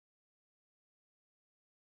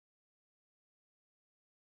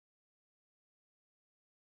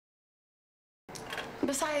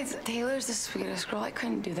Besides, Taylor's the sweetest girl. I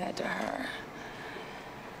couldn't do that to her.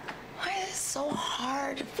 Why is it so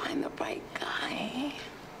hard to find the right guy?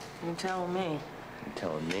 You're telling me. You're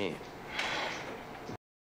telling me.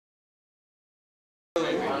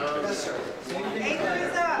 Baker's up.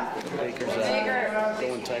 Baker's up. Baker.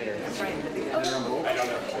 Going tighter. That's right. I don't know.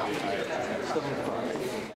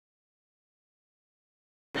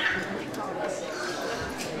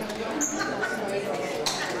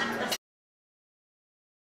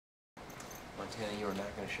 Montana, you are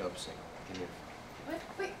not going to show up single. Give me a... What?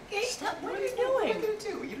 Wait, hey, stop. What are you doing? What am I going to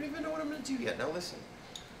do? You don't even know what I'm going to do yet. Now listen.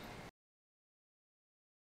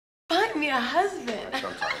 Find me a husband. That's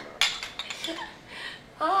what I'm talking about.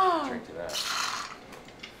 Oh. Drink to that.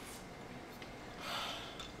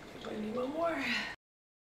 I need one more.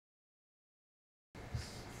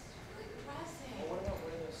 What about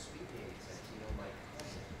one of those sweet dates? Like, you know, my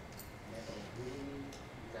cousin. And have a really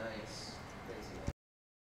nice, crazy life.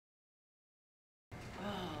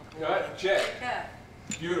 Oh, boy. Cut, check. Yeah.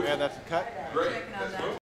 Beautiful. Yeah, that's a cut. Great. Checking on Let's that.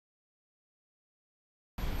 move.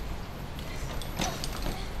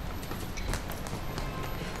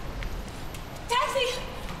 Taxi!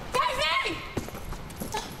 Taxi!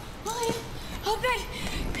 William, help me!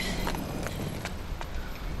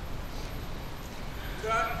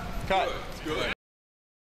 Cut. Good. Good.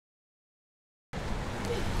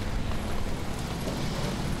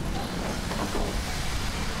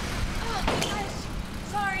 Oh, gosh.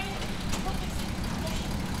 Sorry.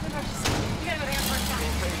 We gotta go to the airport now.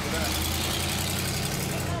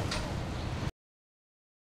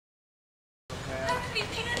 I don't need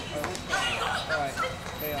panties. All right. Stay up,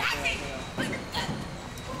 stay up, stay up.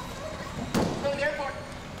 Go to the airport.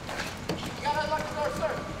 You got to unlock the door,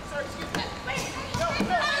 sir. Sir, excuse me.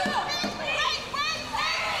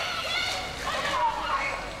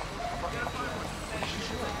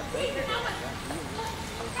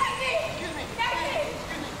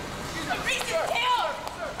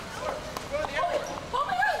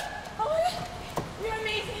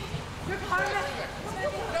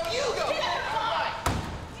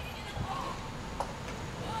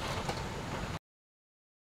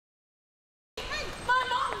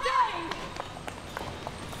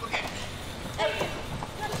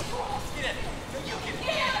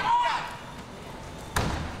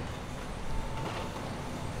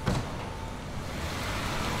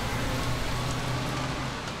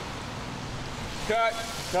 Cut.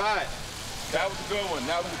 Cut. That was a good one.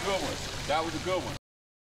 That was a good one. That was a good one.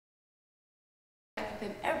 With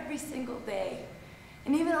him every single day,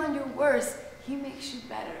 and even on your worst, he makes you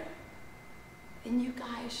better. Then you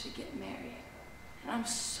guys should get married, and I'm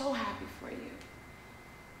so happy for you.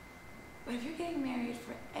 But if you're getting married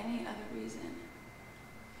for any other reason,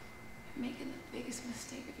 you're making the biggest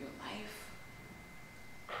mistake of your life.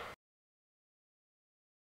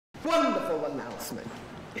 Wonderful announcement.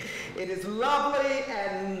 It is lovely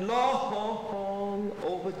and long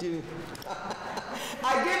overdue.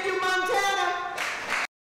 I give you Montana.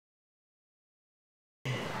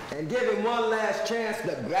 And give him one last chance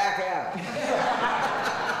to back out.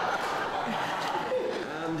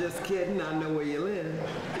 I'm just kidding, I know where you live.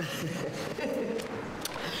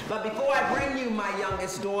 But before I bring you my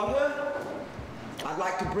youngest daughter, I'd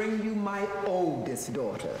like to bring you my oldest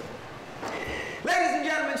daughter. Ladies and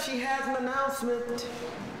gentlemen, she has an announcement.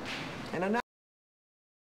 An announcement.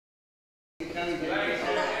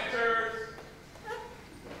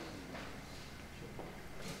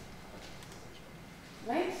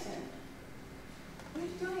 Langston, what are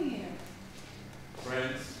you doing here?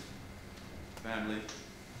 Friends, family,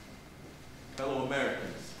 fellow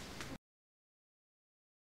Americans.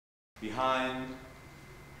 Behind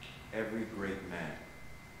every great man.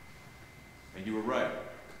 And you were right.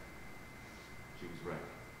 She was right.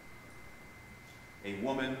 A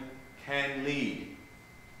woman can lead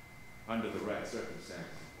under the right circumstances,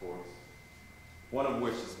 of course. One of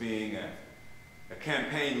which is being a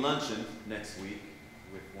campaign luncheon next week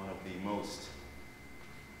with one of the most...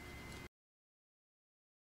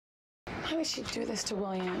 Why would she do this to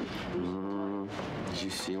William? Did you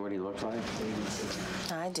see what he looked like?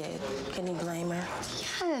 I did. Can you blame her?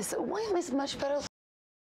 Yes, William is much better.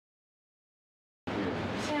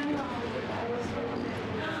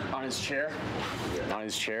 On his chair? On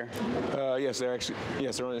his chair? Yes, they're on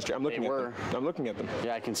his chair. I'm looking at them. I'm looking at them.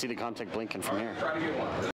 Yeah, I can see the contact blinking from here. Try to get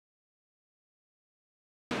one.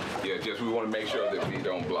 Yeah, just we want to make sure that we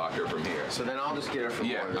don't block her from here. So then I'll just get her from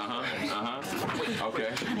Yeah,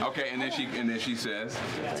 Okay, okay, and then she says.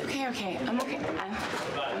 It's okay, okay. I'm okay.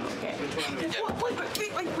 I'm okay.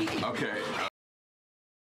 Wait. Okay.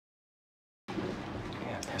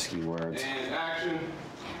 Pesky words. And action.